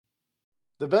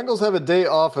The Bengals have a day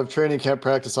off of training camp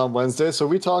practice on Wednesday, so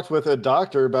we talked with a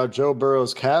doctor about Joe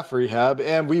Burrow's calf rehab,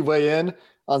 and we weigh in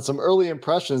on some early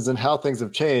impressions and how things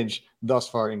have changed thus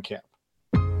far in camp.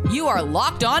 You are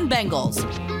Locked On Bengals,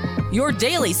 your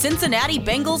daily Cincinnati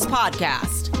Bengals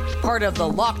podcast, part of the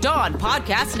Locked On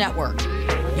Podcast Network,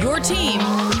 your team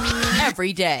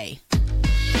every day.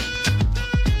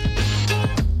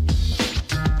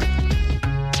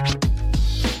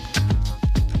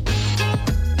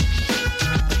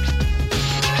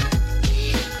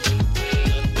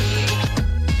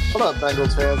 What up,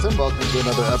 Bengals fans, and welcome to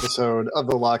another episode of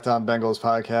the Locked On Bengals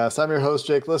podcast. I'm your host,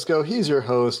 Jake Lisco. He's your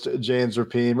host, James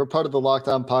Rapine. We're part of the Locked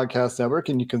On Podcast Network,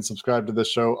 and you can subscribe to this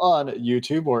show on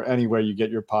YouTube or anywhere you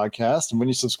get your podcast. And when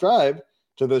you subscribe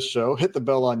to this show, hit the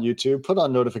bell on YouTube, put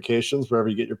on notifications wherever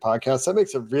you get your podcasts. That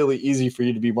makes it really easy for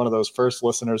you to be one of those first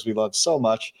listeners we love so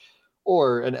much,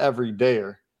 or an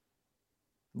everydayer.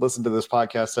 Listen to this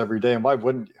podcast every day, and why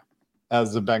wouldn't you,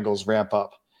 as the Bengals ramp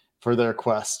up for their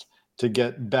quest to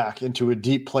get back into a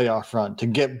deep playoff run, to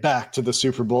get back to the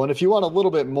Super Bowl. And if you want a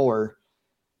little bit more,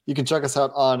 you can check us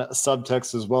out on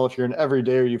Subtext as well. If you're an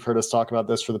everydayer, you've heard us talk about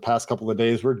this for the past couple of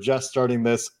days. We're just starting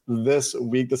this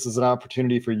week. This is an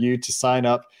opportunity for you to sign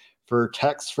up for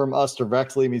texts from us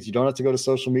directly. It means you don't have to go to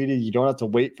social media. You don't have to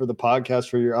wait for the podcast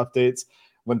for your updates.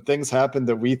 When things happen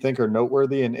that we think are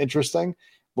noteworthy and interesting,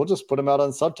 we'll just put them out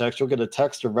on Subtext. You'll get a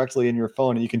text directly in your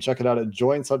phone, and you can check it out at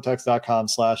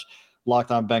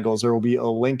joinsubtext.com/Locked On Bengals. There will be a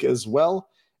link as well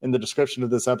in the description of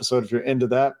this episode if you're into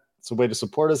that. It's a way to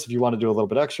support us if you want to do a little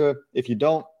bit extra. If you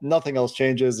don't, nothing else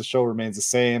changes. The show remains the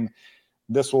same.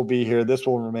 This will be here. This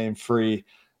will remain free.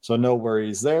 So no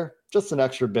worries there. Just an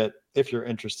extra bit if you're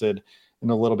interested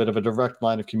in a little bit of a direct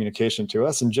line of communication to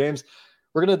us. And James,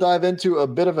 we're going to dive into a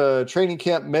bit of a training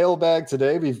camp mailbag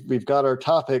today. We've got our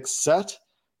topics set.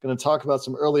 Going to talk about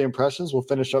some early impressions. We'll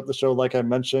finish up the show, like I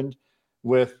mentioned,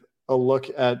 with a look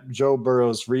at Joe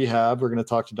Burrow's rehab. We're going to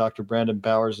talk to Dr. Brandon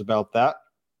Bowers about that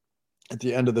at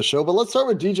the end of the show. But let's start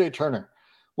with DJ Turner.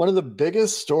 One of the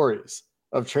biggest stories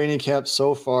of training camp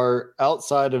so far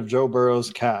outside of Joe Burrow's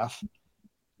calf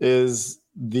is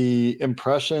the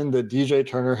impression that DJ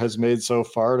Turner has made so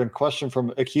far. And a question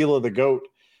from Aquila the GOAT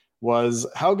was,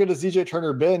 how good has DJ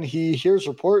Turner been? He hears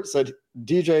reports that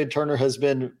DJ Turner has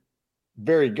been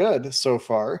very good so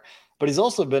far, but he's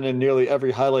also been in nearly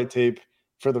every highlight tape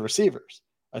for the receivers,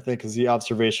 I think, is the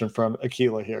observation from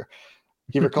Aquila here.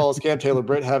 He recalls Cam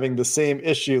Taylor-Britt having the same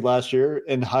issue last year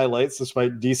in highlights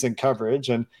despite decent coverage.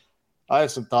 And I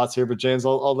have some thoughts here, but James,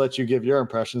 I'll let you give your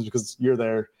impressions because you're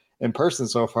there in person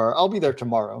so far. I'll be there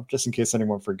tomorrow, just in case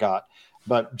anyone forgot.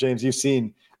 But James, you've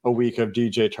seen a week of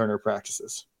DJ Turner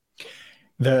practices.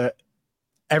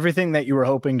 Everything that you were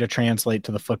hoping to translate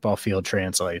to the football field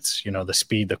translates, the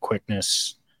speed, the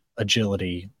quickness,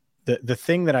 agility. The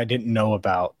thing that I didn't know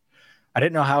about, I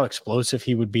didn't know how explosive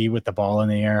he would be with the ball in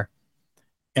the air.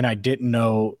 And I didn't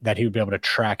know that he would be able to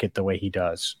track it the way he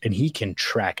does. And he can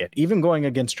track it. Even going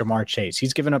against Jamar Chase.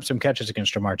 He's given up some catches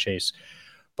against Jamar Chase.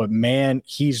 But, man,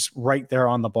 he's right there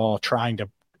on the ball trying to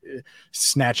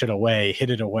snatch it away, hit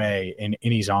it away, and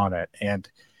he's on it. And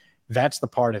that's the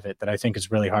part of it that I think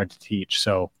is really hard to teach.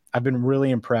 So I've been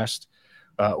really impressed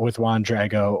with Juan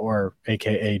Drago, or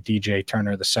a.k.a. DJ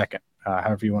Turner II.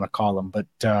 However you want to call him. But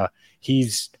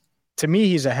he's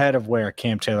ahead of where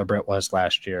Cam Taylor-Britt was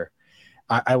last year.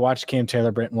 I watched Cam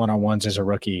Taylor-Britt in one-on-ones as a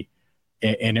rookie,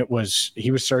 and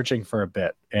he was searching for a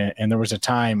bit. And there was a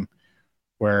time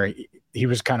where he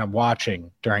was kind of watching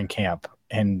during camp.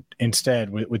 And instead,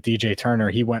 with DJ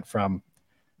Turner, he went from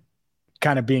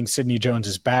kind of being Sidney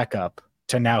Jones's backup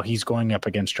to now he's going up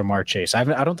against Jamar Chase. I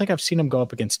don't think I've seen him go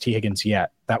up against T. Higgins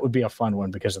yet. That would be a fun one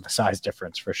because of the size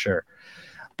difference for sure.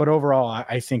 But overall,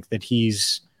 I think that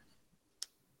he's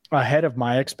ahead of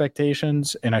my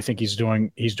expectations, and I think he's doing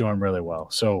really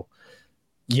well. So,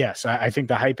 yes, I think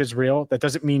the hype is real. That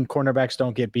doesn't mean cornerbacks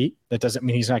don't get beat. That doesn't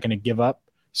mean he's not going to give up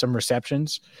some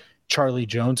receptions. Charlie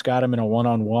Jones got him in a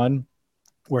one-on-one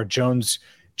where Jones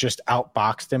just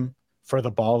outboxed him for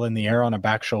the ball in the air on a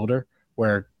back shoulder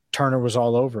where Turner was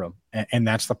all over him. And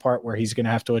that's the part where he's going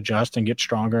to have to adjust and get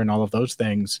stronger and all of those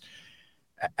things.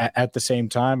 At the same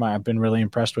time, I've been really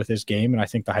impressed with his game, and I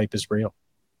think the hype is real.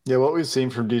 Yeah, what we've seen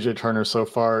from DJ Turner so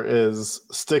far is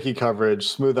sticky coverage,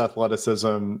 smooth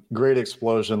athleticism, great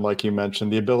explosion, like you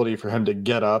mentioned, the ability for him to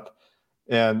get up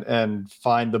and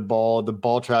find the ball. The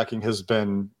ball tracking has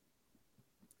been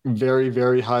very,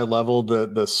 very high level.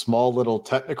 The small little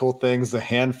technical things, the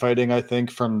hand fighting, I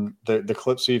think, from the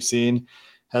clips we've seen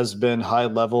has been high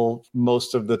level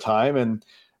most of the time. And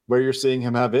where you're seeing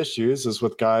him have issues is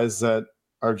with guys that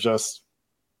are just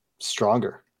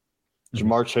stronger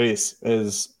Jamar Chase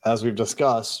is, as we've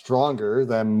discussed, stronger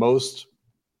than most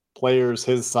players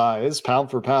his size. Pound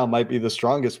for pound might be the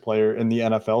strongest player in the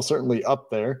NFL, certainly up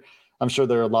there. I'm sure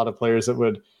there are a lot of players that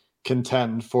would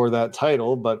contend for that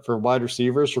title, but for wide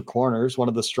receivers, for corners, one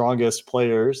of the strongest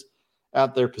players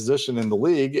at their position in the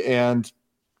league. And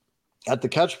at the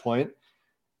catch point,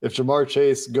 if Jamar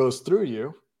Chase goes through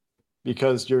you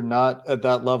because you're not at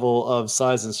that level of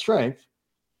size and strength,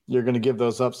 you're going to give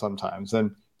those up sometimes.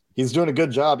 And he's doing a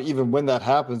good job, even when that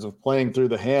happens, of playing through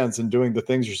the hands and doing the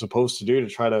things you're supposed to do to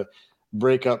try to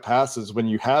break up passes when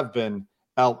you have been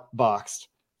outboxed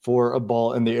for a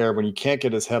ball in the air, when you can't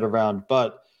get his head around.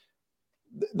 But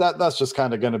that's just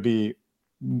kind of going to be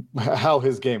how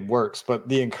his game works. But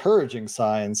the encouraging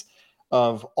signs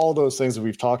of all those things that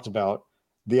we've talked about,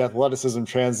 the athleticism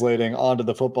translating onto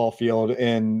the football field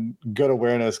in good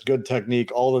awareness, good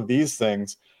technique, all of these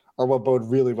things are what bode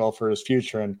really well for his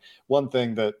future. And one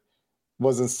thing that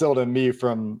was instilled in me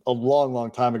from a long,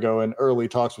 long time ago in early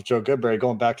talks with Joe Goodberry,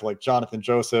 going back to like Jonathan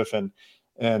Joseph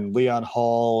and Leon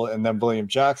Hall and then William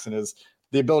Jackson, is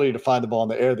the ability to find the ball in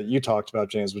the air that you talked about,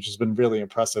 James, which has been really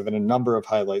impressive in a number of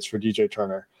highlights for DJ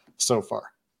Turner so far.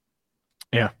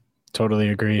 Yeah, totally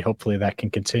agree. Hopefully that can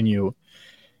continue.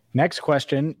 Next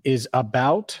question is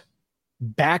about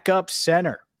backup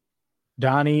center.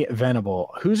 Donnie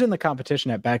Venable, who's in the competition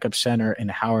at backup center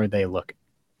and how are they looking?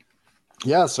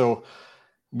 Yeah, so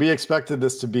we expected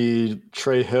this to be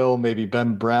Trey Hill, maybe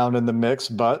Ben Brown in the mix,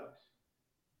 but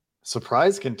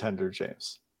surprise contender,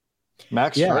 James.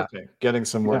 Max Sharping getting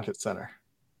some work at center.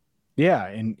 Yeah,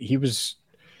 and he was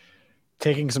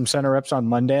taking some center reps on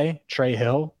Monday. Trey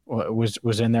Hill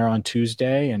was in there on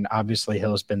Tuesday, and obviously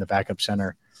Hill's been the backup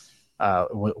center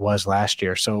was last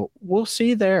year. So we'll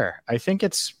see there. I think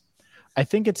it's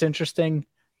interesting,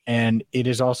 and it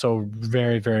is also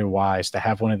very, very wise to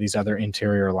have one of these other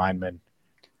interior linemen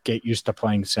get used to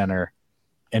playing center.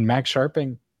 And Max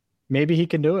Sharping, maybe he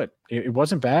can do it. It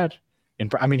wasn't bad.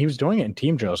 He was doing it in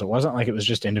team drills. It wasn't like it was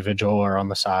just individual or on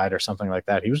the side or something like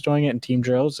that. He was doing it in team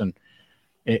drills, and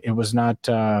it was not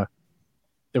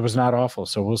awful.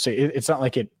 So we'll see. It's not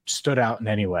like it stood out in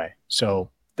any way. So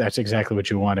that's exactly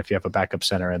what you want if you have a backup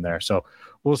center in there. So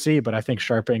we'll see. But I think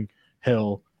Sharping,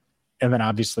 Hill, and then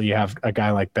obviously you have a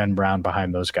guy like Ben Brown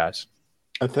behind those guys.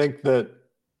 I think that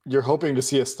you're hoping to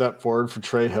see a step forward for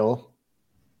Trey Hill.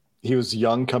 He was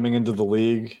young coming into the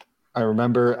league. I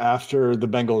remember after the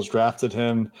Bengals drafted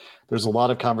him, there's a lot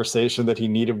of conversation that he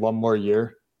needed one more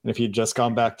year. And if he'd just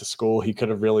gone back to school, he could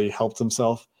have really helped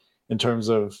himself in terms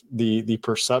of the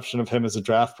perception of him as a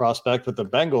draft prospect. But the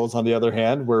Bengals, on the other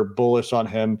hand, were bullish on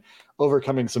him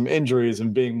overcoming some injuries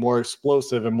and being more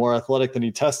explosive and more athletic than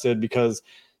he tested, because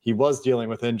he was dealing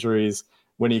with injuries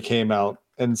when he came out.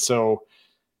 And so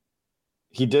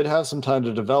he did have some time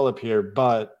to develop here,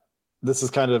 but this is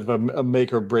kind of a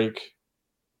make or break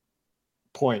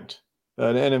point,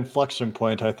 an inflection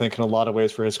point, I think, in a lot of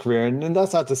ways for his career. And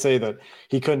that's not to say that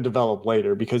he couldn't develop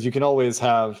later, because you can always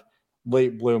have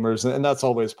late bloomers, and that's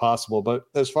always possible. But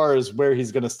as far as where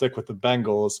he's going to stick with the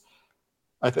Bengals,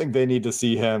 I think they need to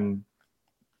see him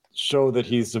show that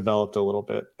he's developed a little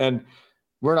bit. And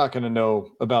we're not going to know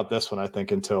about this one, I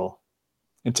think, until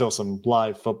some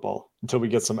live football, until we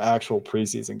get some actual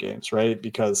preseason games, right?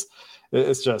 Because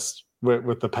it's just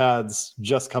with the pads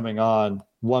just coming on,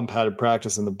 one padded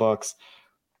practice in the books,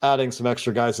 adding some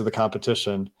extra guys to the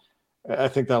competition, I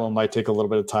think that one might take a little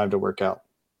bit of time to work out.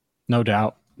 No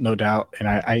doubt. And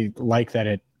I like that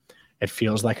it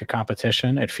feels like a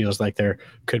competition. It feels like there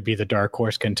could be the dark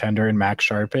horse contender in Max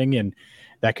Sharping, and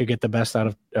that could get the best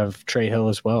out of Trey Hill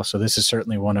as well. So this is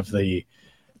certainly one of the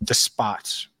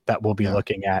spots that we'll be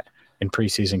looking at in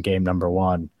preseason game number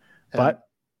 1. But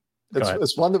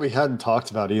it's one that we hadn't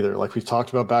talked about either. Like, we've talked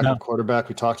about backup quarterback,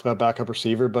 we talked about backup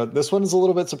receiver, but this one is a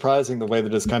little bit surprising the way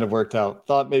that it's kind of worked out.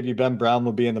 Thought maybe Ben Brown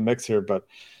would be in the mix here, but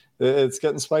it's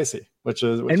getting spicy, which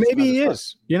maybe he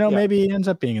is. Maybe he ends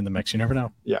up being in the mix. You never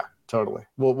know. Yeah, totally.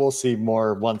 We'll see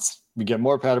more once we get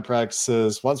more padded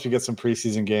practices, once we get some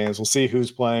preseason games. We'll see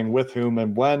who's playing with whom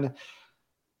and when.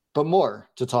 But more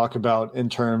to talk about in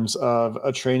terms of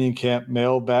a training camp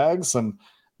mailbag, some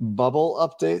bubble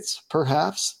updates,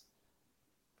 perhaps.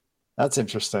 That's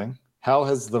interesting. How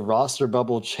has the roster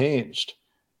bubble changed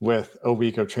with a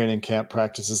week of training camp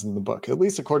practices in the book, at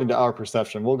least according to our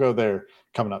perception? We'll go there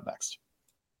coming up next.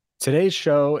 Today's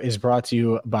show is brought to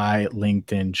you by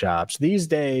LinkedIn Jobs. These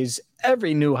days,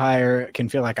 every new hire can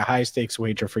feel like a high-stakes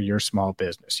wager for your small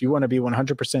business. You want to be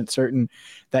 100% certain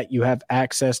that you have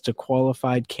access to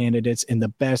qualified candidates and the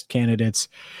best candidates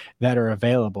that are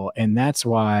available, and that's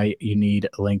why you need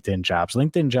LinkedIn Jobs.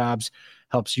 LinkedIn Jobs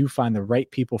helps you find the right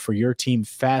people for your team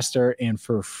faster and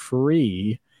for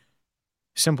free.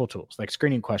 Simple tools like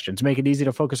screening questions make it easy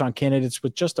to focus on candidates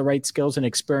with just the right skills and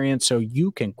experience so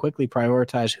you can quickly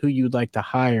prioritize who you'd like to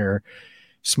hire.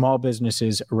 Small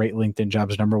businesses rate LinkedIn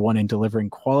Jobs #1 in delivering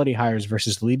quality hires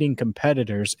versus leading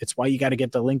competitors. It's why you got to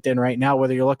get to LinkedIn right now,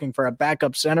 whether you're looking for a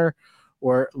backup center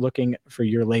or looking for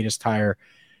your latest hire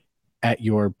at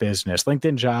your business.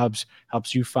 LinkedIn Jobs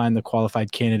helps you find the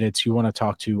qualified candidates you want to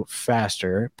talk to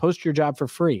faster. Post your job for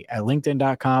free at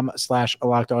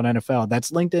linkedin.com/LockedOnNFL. That's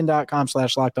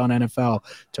linkedin.com/LockedOnNFL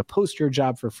to post your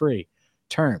job for free.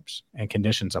 Terms and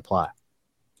conditions apply.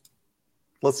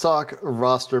 Let's talk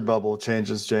roster bubble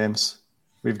changes, James.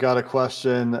 We've got a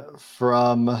question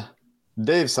from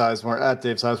Dave Sizemore at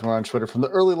Dave Sizemore on Twitter. From the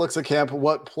early looks at camp,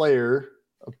 what player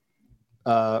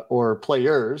or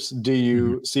players do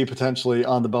you see potentially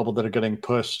on the bubble that are getting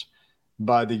pushed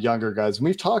by the younger guys? And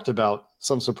we've talked about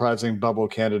some surprising bubble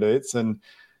candidates, and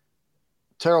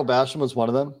Terrell Basham was one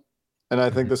of them. And I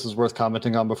think this is worth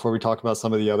commenting on before we talk about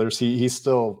some of the others. He's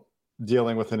still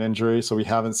dealing with an injury, so we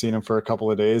haven't seen him for a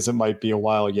couple of days. It might be a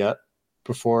while yet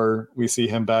before we see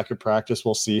him back at practice.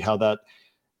 We'll see how that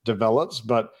develops.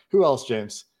 But who else,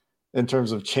 James, in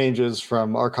terms of changes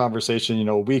from our conversation,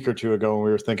 a week or two ago when we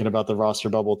were thinking about the roster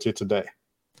bubble to today?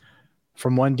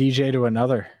 From one DJ to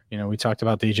another, we talked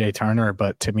about DJ Turner,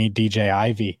 but to me, DJ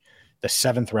Ivey, the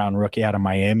 7th round rookie out of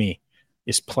Miami,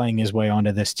 is playing his way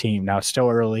onto this team. Now it's still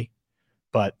early,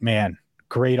 but man,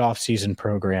 great offseason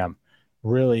program.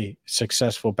 Really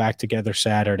successful back together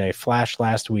Saturday, flashed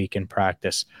last week in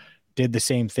practice, did the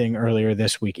same thing earlier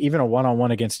this week. Even a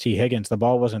one-on-one against T. Higgins. The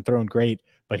ball wasn't thrown great,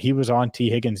 but he was on T.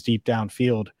 Higgins deep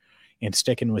downfield and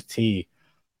sticking with T.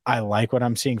 I like what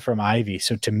I'm seeing from Ivy.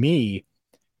 So to me,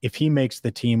 if he makes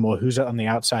the team, well, who's on the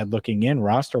outside looking in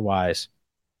roster-wise?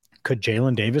 Could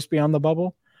Jalen Davis be on the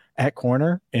bubble at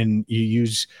corner and you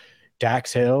use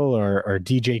Dax Hill or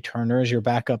DJ Turner as your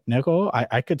backup nickel?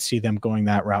 I could see them going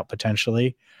that route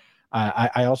potentially.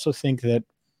 I also think that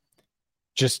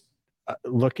just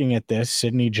looking at this,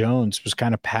 Sidney Jones was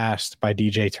kind of passed by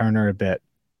DJ Turner a bit.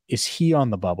 Is he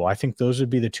on the bubble? I think those would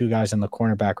be the two guys in the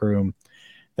cornerback room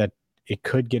that it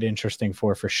could get interesting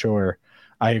for sure.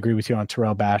 I agree with you on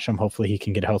Terrell Basham. Hopefully he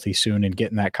can get healthy soon and get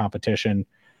in that competition.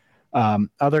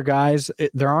 Other guys,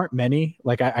 there aren't many.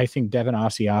 Like I think Devin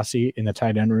Asiasi in the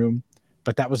tight end room,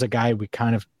 but that was a guy we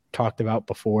kind of talked about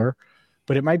before.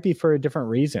 But it might be for a different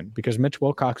reason because Mitch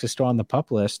Wilcox is still on the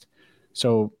PUP list.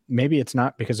 So maybe it's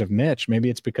not because of Mitch. Maybe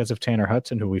it's because of Tanner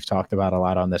Hudson, who we've talked about a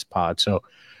lot on this pod. So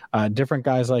different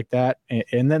guys like that.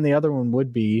 And then the other one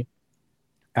would be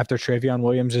after Travion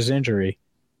Williams' injury,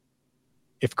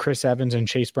 if Chris Evans and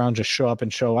Chase Brown just show up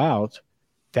and show out,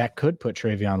 that could put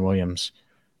Travion Williams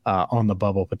on the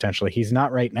bubble potentially. He's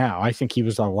not right now. I think he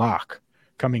was a lock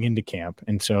coming into camp.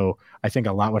 And so I think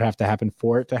a lot would have to happen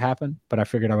for it to happen, but I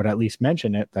figured I would at least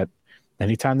mention it, that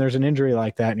anytime there's an injury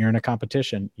like that and you're in a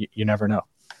competition, you never know.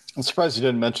 I'm surprised you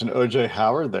didn't mention OJ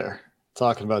Howard there,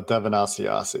 talking about Devin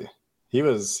Asiasi. He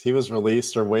was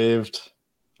released or waived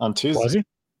on Tuesday.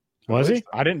 Was he?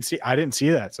 I didn't see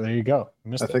that. So there you go.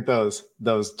 I think that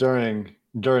was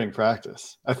during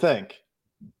practice. I think.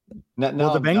 The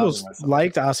Bengals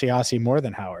liked Asiasi more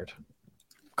than Howard.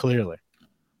 Clearly.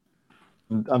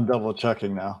 I'm double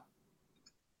checking now,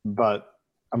 but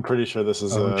I'm pretty sure this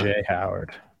is OJ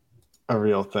Howard, a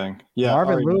real thing. Yeah,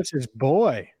 Marvin Lewis's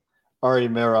boy. Ari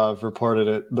Merov reported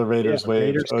it. The Raiders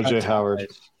waived OJ Howard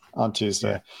on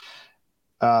Tuesday.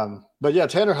 Yeah. But yeah,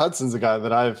 Tanner Hudson's a guy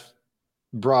that I've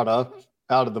brought up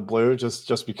out of the blue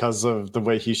just because of the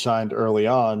way he shined early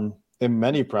on in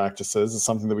many practices. It's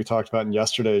something that we talked about in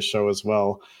yesterday's show as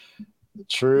well.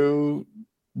 True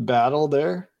battle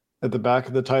there at the back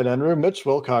of the tight end room. Mitch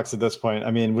Wilcox at this point, I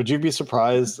mean, would you be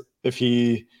surprised if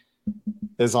he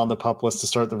is on the PUP list to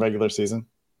start the regular season?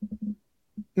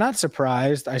 Not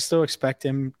surprised. I still expect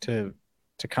him to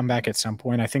come back at some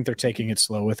point. I think they're taking it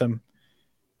slow with him.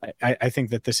 I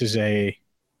think that this is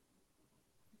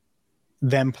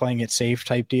them playing it safe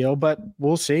type deal, but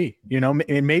we'll see.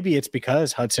 Maybe it's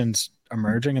because Hudson's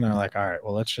emerging and they're like, all right,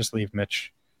 well, let's just leave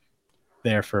Mitch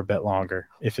there for a bit longer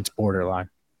if it's borderline.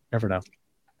 Never know.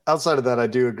 Outside of that, I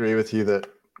do agree with you that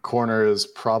corner is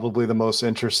probably the most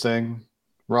interesting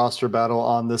roster battle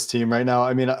on this team right now.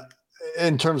 I mean,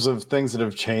 in terms of things that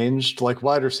have changed, like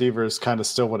wide receiver is kind of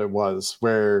still what it was,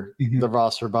 where the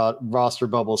roster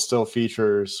bubble still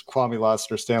features Kwame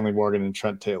Lassiter, Stanley Morgan, and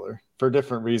Trent Taylor for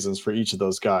different reasons for each of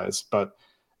those guys. But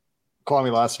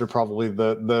Kwame Lassiter probably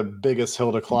the biggest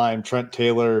hill to climb. Trent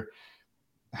Taylor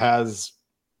has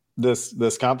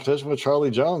this competition with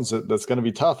Charlie Jones. That's going to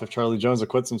be tough if Charlie Jones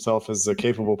acquits himself as a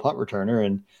capable punt returner.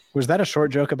 And was that a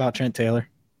short joke about Trent Taylor?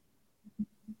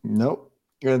 Nope.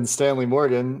 And Stanley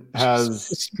Morgan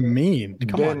has it's mean.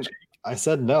 Come on, Jake. I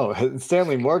said no.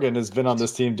 Stanley Morgan has been on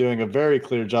this team doing a very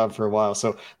clear job for a while.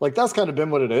 So like that's kind of been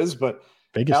what it is. But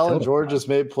Alan George has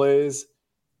made plays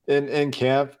in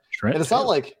camp. Trent and it's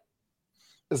Taylor.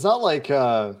 not like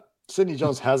Sidney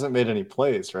Jones hasn't made any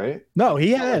plays, right? No,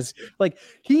 he has. Like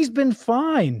he's been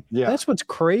fine. Yeah. That's what's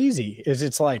crazy is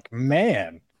it's like,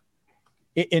 man.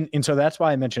 And so that's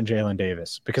why I mentioned Jalen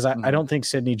Davis, because I don't think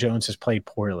Sidney Jones has played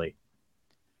poorly.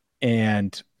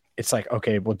 And it's like,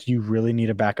 okay, well, do you really need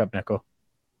a backup nickel?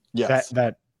 Yes.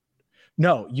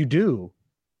 No, you do.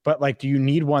 But like, do you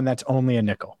need one that's only a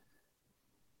nickel?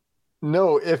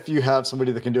 No, if you have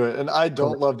somebody that can do it. And I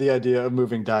don't love the idea of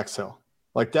moving Dax Hill.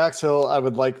 Like Dax Hill, I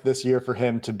would like this year for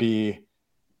him to be,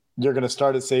 you're going to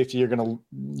start at safety. You're going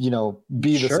to,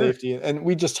 be the safety. And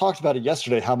we just talked about it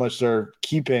yesterday, how much they're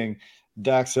keeping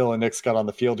Dax Hill and Nick Scott on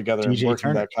the field together and working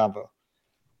Turner. That combo.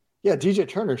 Yeah, DJ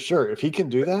Turner, sure. If he can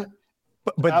do that.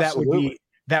 But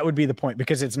that would be the point,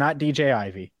 because it's not DJ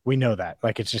Ivy. We know that.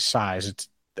 Like it's just size.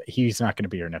 He's not going to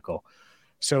be your nickel.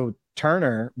 So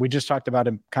Turner, we just talked about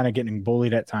him kind of getting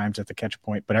bullied at times at the catch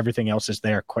point, but everything else is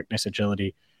there. Quickness,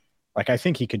 agility. Like I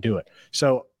think he could do it.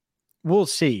 So we'll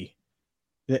see.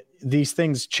 These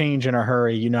things change in a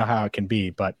hurry. You know how it can be,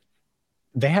 but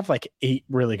they have like 8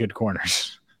 really good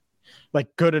corners.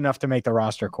 Like good enough to make the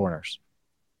roster corners.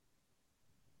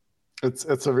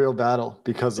 It's a real battle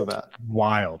because of that.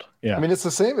 Wild. Yeah. I mean, it's the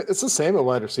same at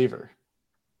wide receiver.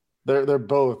 They're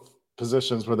both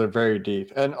positions where they're very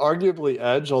deep. And arguably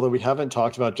edge, although we haven't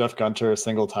talked about Jeff Gunter a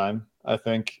single time, I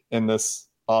think, in this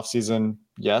offseason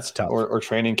yet or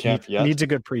training camp yet. He needs a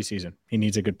good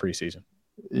preseason.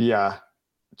 Yeah.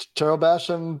 Terrell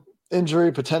Basham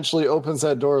injury potentially opens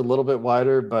that door a little bit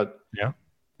wider, but yeah,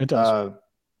 it does.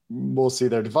 We'll see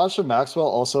there. Devonta Maxwell,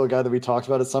 also a guy that we talked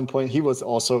about at some point. He was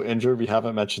also injured. We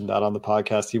haven't mentioned that on the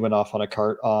podcast. He went off on a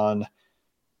cart on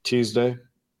Tuesday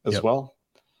as well.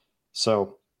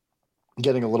 So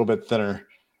getting a little bit thinner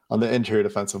on the interior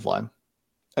defensive line.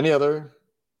 Any other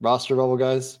roster level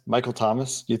guys? Michael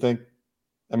Thomas, do you think?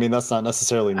 I mean, that's not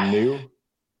necessarily new,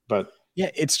 but. Yeah,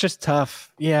 it's just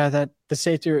tough. Yeah, that the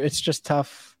safety, it's just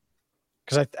tough.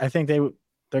 Because I think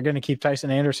they're going to keep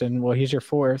Tyson Anderson. Well, he's your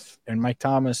 4th. And Mike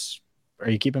Thomas, are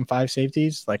you keeping 5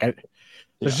 safeties? Like,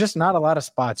 there's just not a lot of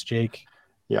spots, Jake.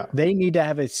 Yeah. They need to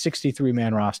have a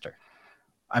 63-man roster.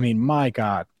 I mean, my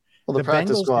God. Well, the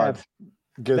practice squad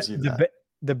gives you that.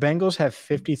 The Bengals have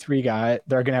 53 guys.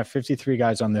 They're going to have 53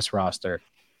 guys on this roster.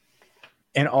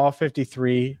 And all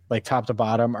 53, like top to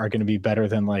bottom, are going to be better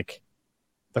than like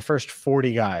the first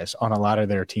 40 guys on a lot of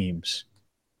their teams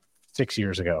 6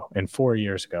 years ago and 4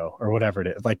 years ago or whatever it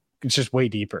is. Like it's just way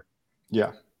deeper.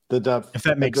 Yeah. The depth. If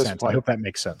that makes sense. I hope that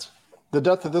makes sense. The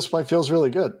depth at this point feels really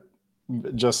good.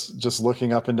 Just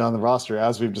looking up and down the roster,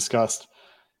 as we've discussed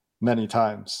many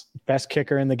times. Best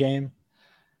kicker in the game.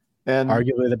 And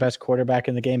arguably the best quarterback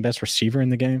in the game, best receiver in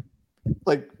the game.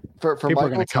 Like for people Michael are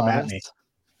going to Thomas,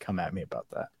 come at me about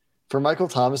that. For Michael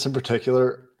Thomas in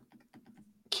particular,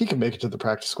 he can make it to the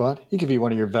practice squad. He could be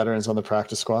one of your veterans on the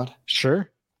practice squad. Sure.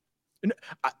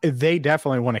 They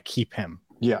definitely want to keep him.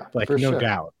 Yeah, like no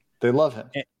doubt. They love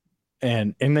him,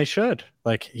 and they should.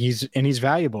 Like he's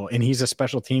valuable, and he's a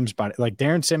special teams body. Like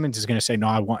Darren Simmons is going to say, "No,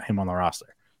 I want him on the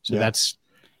roster." So it's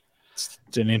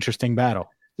an interesting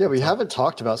battle. Yeah, we haven't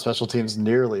talked about special teams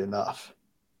nearly enough,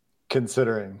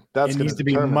 considering that's going to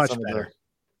be much better.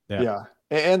 Yeah.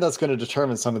 And that's going to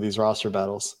determine some of these roster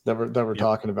battles that we're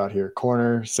talking about here.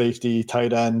 Corner, safety,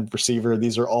 tight end, receiver.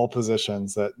 These are all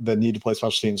positions that need to play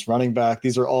special teams. Running back.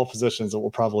 These are all positions that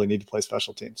will probably need to play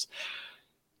special teams.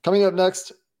 Coming up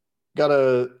next, got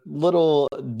a little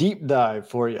deep dive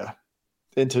for you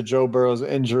into Joe Burrow's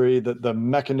injury, the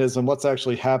mechanism, what's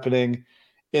actually happening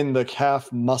in the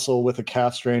calf muscle with a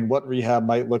calf strain, what rehab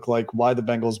might look like, why the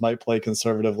Bengals might play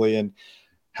conservatively, and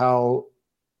how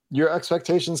your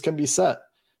expectations can be set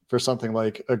for something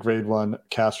like a grade 1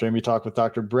 calf strain. We talk with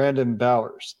Dr. Brandon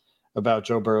Bowers about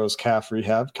Joe Burrow's calf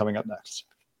rehab coming up next.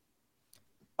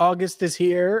 August is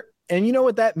here, and you know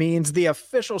what that means? The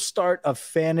official start of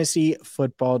fantasy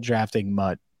football drafting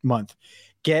month.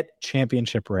 Get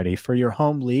championship ready for your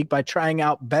home league by trying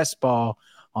out Best Ball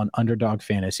on Underdog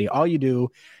Fantasy. All you do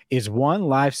is one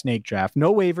live snake draft.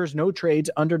 No waivers, no trades.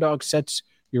 Underdog sets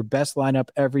your best lineup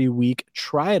every week.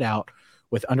 Try it out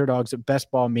with Underdog's Best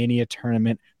Ball Mania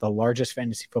tournament. The largest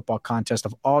fantasy football contest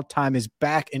of all time is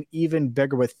back and even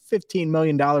bigger, with $15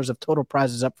 million of total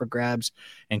prizes up for grabs,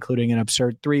 including an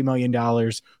absurd $3 million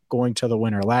going to the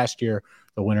winner. Last year,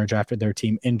 the winner drafted their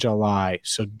team in July,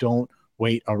 so don't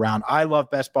wait around. I love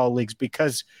best ball leagues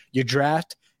because you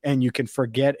draft and you can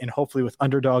forget, and hopefully with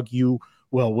Underdog, you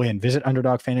will win. Visit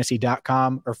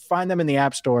UnderdogFantasy.com or find them in the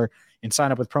App Store and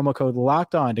sign up with promo code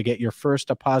Locked On to get your first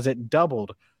deposit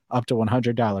doubled up to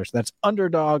 $100. That's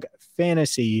Underdog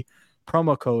Fantasy,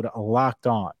 promo code Locked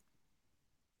On.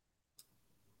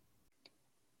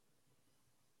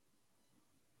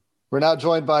 We're now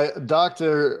joined by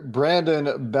Dr.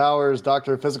 Brandon Bowers,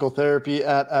 Doctor of Physical Therapy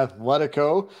at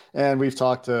Athletico. And we've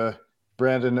talked to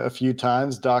Brandon a few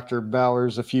times, Dr.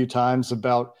 Bowers a few times,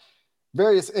 about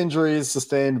various injuries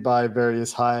sustained by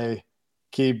various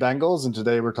high-key Bengals. And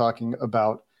today we're talking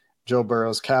about Joe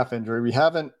Burrow's calf injury. We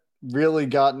haven't really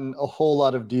gotten a whole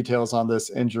lot of details on this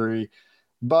injury,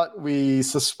 but we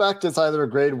suspect it's either a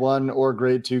grade 1 or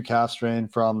grade 2 calf strain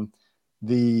from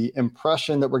the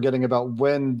impression that we're getting about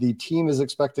when the team is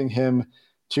expecting him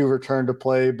to return to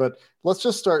play. But let's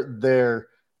just start there.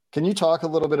 Can you talk a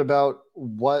little bit about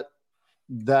what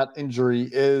that injury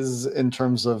is in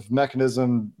terms of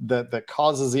mechanism that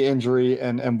causes the injury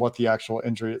and what the actual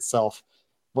injury itself,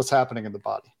 what's happening in the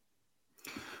body?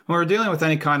 When we're dealing with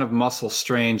any kind of muscle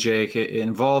strain, Jake, it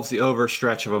involves the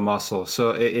overstretch of a muscle.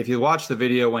 So if you watch the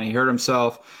video when he hurt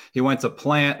himself, he went to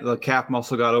plant, the calf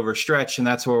muscle got overstretched, and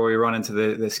that's where we run into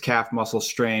this calf muscle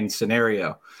strain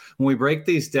scenario. When we break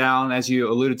these down, as you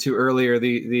alluded to earlier,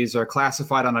 these are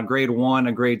classified on a grade 1,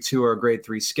 a grade 2, or a grade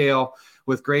 3 scale,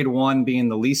 with grade 1 being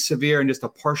the least severe and just a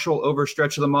partial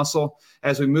overstretch of the muscle.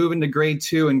 As we move into grade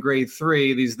 2 and grade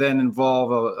 3, these then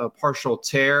involve a partial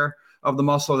tear of the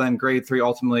muscle, then grade 3,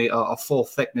 ultimately a full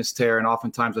thickness tear, and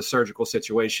oftentimes a surgical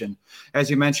situation. As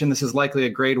you mentioned, this is likely a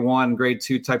grade 1, grade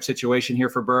 2 type situation here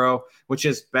for Burrow, which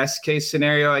is best case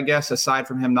scenario, I guess, aside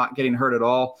from him not getting hurt at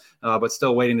all, but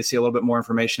still waiting to see a little bit more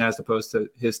information as opposed to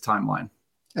his timeline.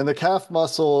 And the calf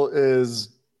muscle is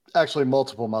actually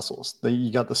multiple muscles.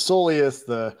 You got the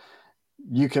soleus,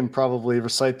 you can probably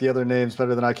recite the other names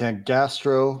better than I can,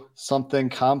 gastro something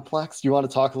complex. You want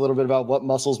to talk a little bit about what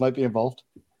muscles might be involved?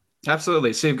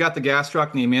 Absolutely. So you've got the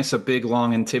gastrocnemius, a big,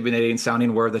 long, intimidating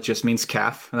sounding word that just means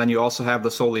calf. And then you also have the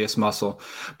soleus muscle.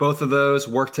 Both of those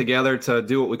work together to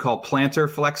do what we call plantar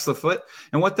flex the foot.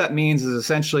 And what that means is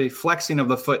essentially flexing of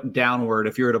the foot downward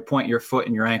if you were to point your foot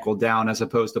and your ankle down as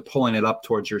opposed to pulling it up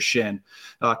towards your shin.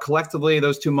 Collectively,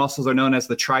 those two muscles are known as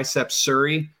the triceps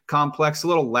suri complex, a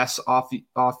little less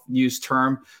off-used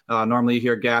term. Normally you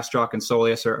hear gastroc and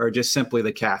soleus are just simply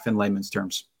the calf in layman's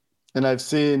terms. And I've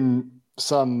seen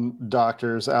some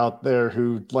doctors out there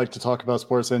who like to talk about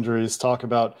sports injuries, talk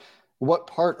about what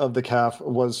part of the calf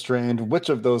was strained, which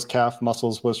of those calf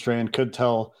muscles was strained, could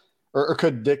tell or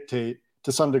could dictate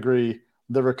to some degree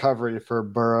the recovery for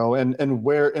Burrow, and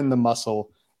where in the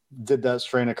muscle did that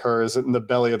strain occur? Is it in the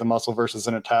belly of the muscle versus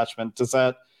an attachment? Does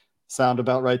that sound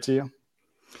about right to you?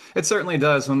 It certainly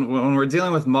does. When we're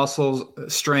dealing with muscle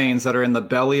strains that are in the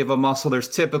belly of a muscle, there's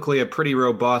typically a pretty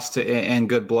robust and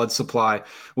good blood supply,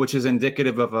 which is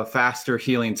indicative of a faster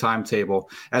healing timetable.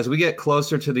 As we get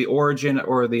closer to the origin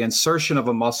or the insertion of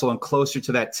a muscle and closer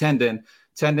to that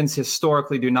tendons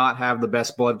historically do not have the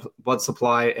best blood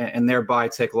supply and thereby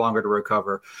take longer to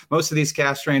recover. Most of these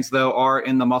calf strains, though, are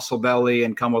in the muscle belly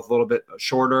and come with a little bit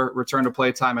shorter return to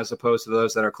play time as opposed to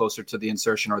those that are closer to the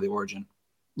insertion or the origin.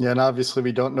 Yeah, and obviously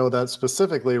we don't know that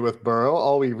specifically with Burrow.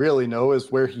 All we really know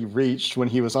is where he reached when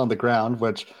he was on the ground,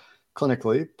 which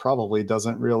clinically probably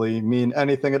doesn't really mean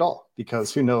anything at all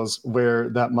because who knows where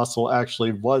that muscle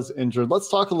actually was injured. Let's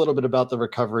talk a little bit about the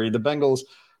recovery. The Bengals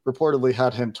reportedly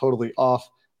had him totally off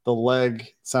the leg.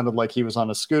 Sounded like he was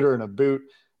on a scooter and a boot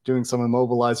doing some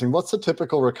immobilizing. What's the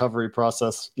typical recovery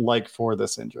process like for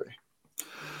this injury?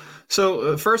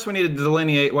 So first we need to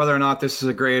delineate whether or not this is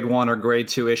a grade 1 or grade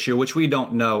 2 issue, which we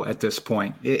don't know at this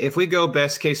point. If we go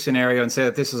best case scenario and say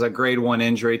that this is a grade 1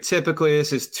 injury, typically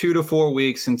this is 2 to 4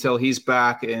 weeks until he's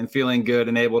back and feeling good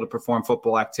and able to perform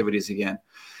football activities again.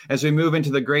 As we move into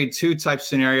the grade 2 type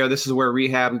scenario, this is where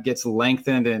rehab gets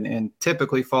lengthened and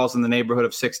typically falls in the neighborhood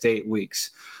of 6 to 8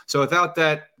 weeks. So without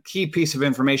that key piece of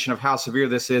information of how severe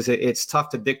this is, it's tough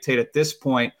to dictate at this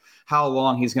point how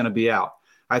long he's going to be out.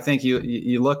 I think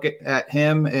you look at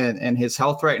him and his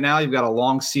health right now. You've got a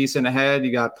long season ahead.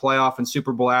 You got playoff and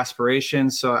Super Bowl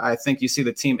aspirations. So I think you see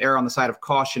the team err on the side of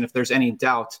caution if there's any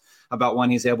doubt about when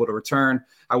he's able to return.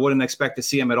 I wouldn't expect to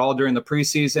see him at all during the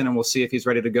preseason, and we'll see if he's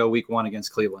ready to go week 1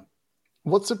 against Cleveland.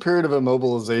 What's the period of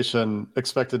immobilization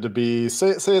expected to be?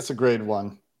 Say it's a grade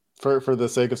 1 for the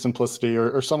sake of simplicity,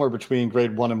 or somewhere between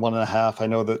grade 1 and 1.5. I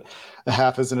know that a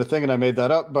half isn't a thing and I made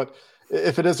that up, but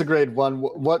if it is a grade 1,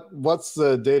 what's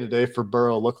the day-to-day for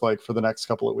Burrow look like for the next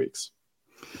couple of weeks?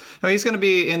 He's going to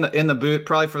be in the boot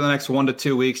probably for the next 1 to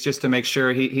 2 weeks, just to make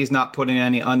sure he's not putting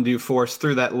any undue force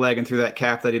through that leg and through that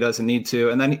calf that he doesn't need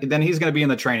to. And then he's going to be in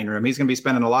the training room. He's going to be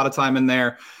spending a lot of time in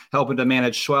there, helping to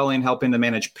manage swelling, helping to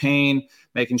manage pain,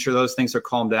 making sure those things are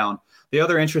calmed down. The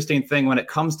other interesting thing when it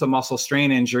comes to muscle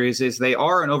strain injuries is they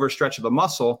are an overstretch of the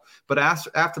muscle, but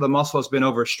after the muscle has been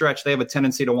overstretched, they have a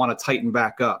tendency to want to tighten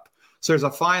back up. So there's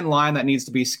a fine line that needs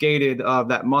to be skated of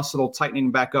that muscle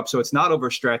tightening back up so it's not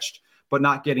overstretched, but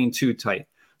not getting too tight.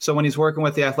 So when he's working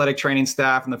with the athletic training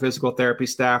staff and the physical therapy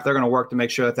staff, they're going to work to make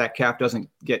sure that calf doesn't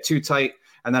get too tight.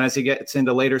 And then as he gets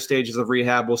into later stages of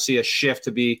rehab, we'll see a shift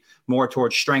to be more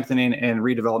towards strengthening and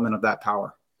redevelopment of that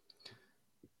power.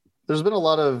 There's been a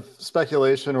lot of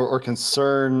speculation or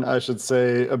concern, I should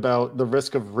say, about the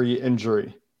risk of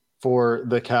re-injury for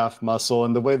the calf muscle.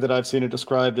 And the way that I've seen it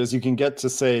described is you can get to,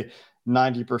 say,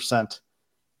 90%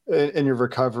 in your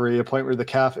recovery, a point where the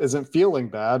calf isn't feeling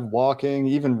bad. Walking,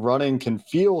 even running can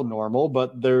feel normal,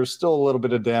 but there's still a little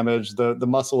bit of damage. The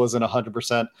muscle isn't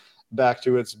 100% back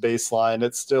to its baseline.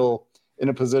 It's still in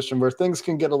a position where things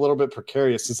can get a little bit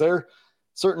precarious. Is there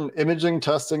certain imaging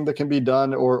testing that can be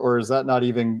done, or is that not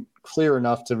even clear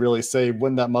enough to really say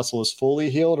when that muscle is fully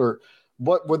healed? Or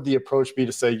what would the approach be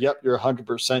to say, yep, you're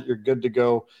 100%, you're good to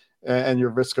go, and your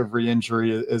risk of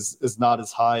re-injury is not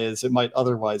as high as it might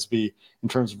otherwise be in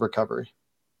terms of recovery?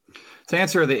 To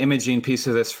answer the imaging piece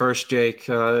of this first, Jake,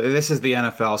 this is the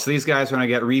NFL. So these guys are going to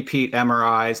get repeat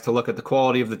MRIs to look at the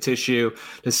quality of the tissue,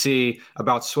 to see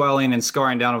about swelling and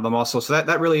scarring down of the muscle. So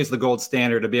that really is the gold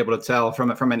standard to be able to tell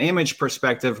from an image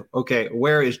perspective, okay,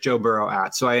 where is Joe Burrow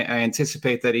at? So I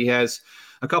anticipate that he has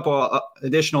a couple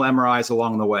additional MRIs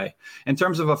along the way. In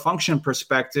terms of a function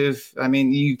perspective, I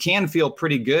mean, you can feel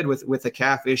pretty good with the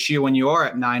calf issue when you are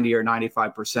at 90 or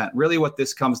 95%. Really what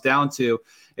this comes down to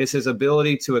is his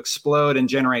ability to explode and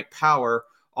generate power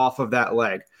off of that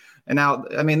leg. And now,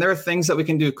 I mean, there are things that we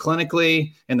can do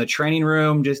clinically in the training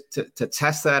room just to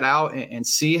test that out and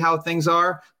see how things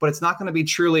are, but it's not going to be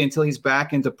truly until he's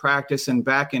back into practice and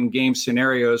back in game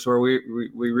scenarios where we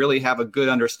really have a good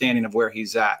understanding of where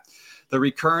he's at. The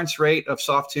recurrence rate of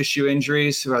soft tissue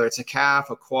injuries, whether it's a calf,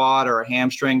 a quad, or a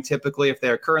hamstring, typically if they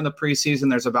occur in the preseason,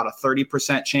 there's about a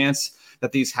 30% chance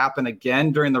that these happen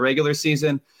again during the regular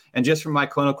season. And just from my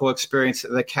clinical experience,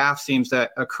 the calf seems to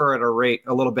occur at a rate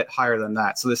a little bit higher than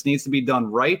that. So this needs to be done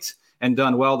right and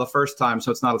done well the first time,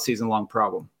 so it's not a season-long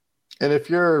problem. And if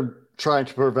you're trying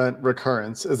to prevent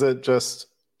recurrence, is it just,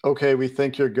 okay, we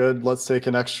think you're good, let's take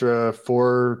an extra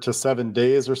 4 to 7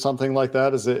 days or something like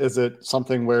that? Is it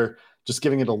something where just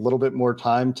giving it a little bit more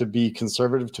time to be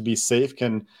conservative, to be safe,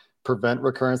 can prevent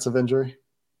recurrence of injury?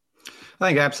 I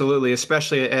think absolutely,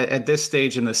 especially at this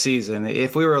stage in the season.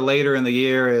 If we were later in the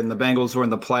year and the Bengals were in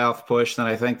the playoff push, then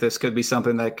I think this could be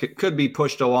something that could be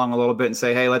pushed along a little bit and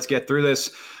say, hey, let's get through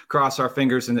this, cross our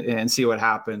fingers and see what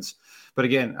happens. But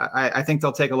again, I think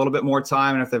they'll take a little bit more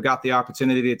time. And if they've got the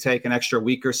opportunity to take an extra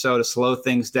week or so to slow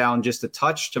things down just a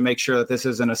touch to make sure that this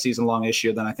isn't a season-long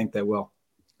issue, then I think they will.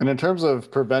 And in terms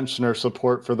of prevention or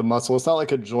support for the muscle, it's not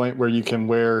like a joint where you can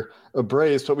wear a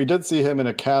brace, but we did see him in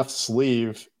a calf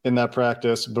sleeve in that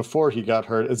practice before he got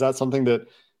hurt. Is that something that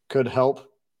could help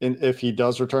if he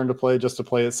does return to play, just to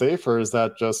play it safe? Or is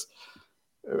that just,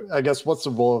 I guess, what's the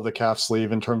role of the calf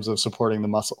sleeve in terms of supporting the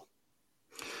muscle?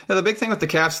 Now, the big thing with the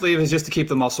calf sleeve is just to keep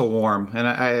the muscle warm. And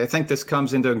I think this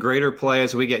comes into greater play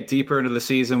as we get deeper into the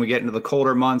season, we get into the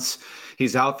colder months.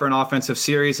 He's out for an offensive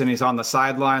series and he's on the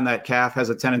sideline. That calf has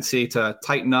a tendency to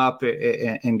tighten up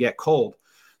and get cold.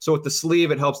 So with the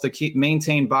sleeve, it helps to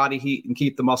maintain body heat and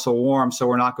keep the muscle warm. So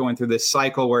we're not going through this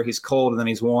cycle where he's cold and then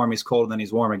he's warm, he's cold and then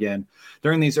he's warm again.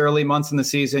 During these early months in the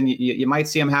season, you might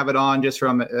see him have it on just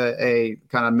from a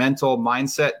kind of mental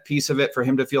mindset piece of it for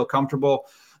him to feel comfortable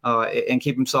and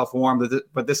keep himself warm.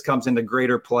 But this comes into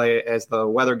greater play as the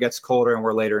weather gets colder and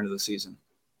we're later into the season.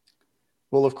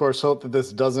 We'll, of course, hope that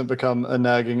this doesn't become a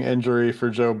nagging injury for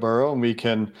Joe Burrow and we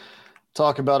can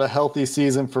talk about a healthy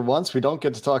season for once. We don't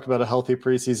get to talk about a healthy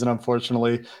preseason,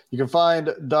 unfortunately. You can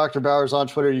find Dr. Bowers on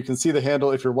Twitter. You can see the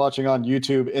handle if you're watching on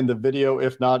YouTube in the video.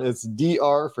 If not, it's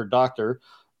DR for Dr.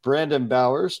 Brandon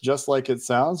Bowers, just like it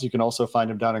sounds. You can also find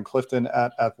him down in Clifton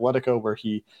at Athletico, where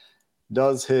he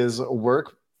does his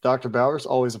work. Dr. Bowers,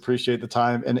 always appreciate the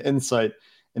time and insight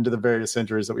into the various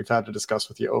injuries that we've had to discuss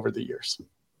with you over the years.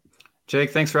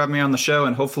 Jake, thanks for having me on the show,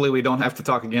 and hopefully we don't have to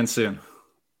talk again soon.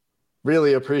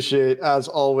 Really appreciate, as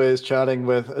always, chatting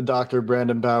with Dr.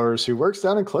 Brandon Bowers, who works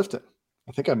down in Clifton.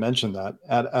 I think I mentioned that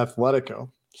at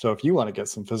Athletico. So if you want to get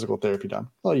some physical therapy done,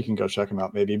 well, you can go check him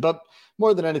out maybe. But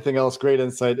more than anything else, great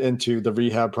insight into the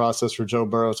rehab process for Joe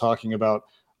Burrow, talking about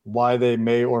why they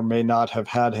may or may not have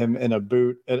had him in a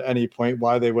boot at any point,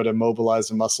 why they would immobilize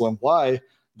a muscle, and why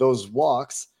those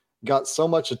walks got so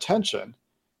much attention,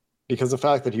 because the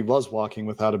fact that he was walking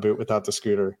without a boot, without the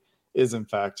scooter, is in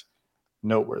fact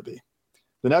noteworthy.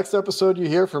 The next episode you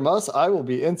hear from us, I will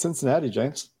be in Cincinnati,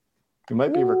 James. We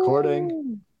might be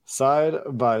recording side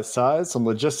by side, some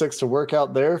logistics to work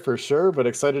out there for sure, but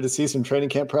excited to see some training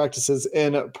camp practices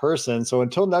in person. So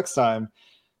until next time,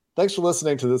 thanks for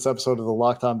listening to this episode of the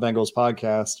Locked On Bengals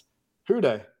podcast. Hoo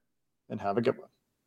day, and have a good one.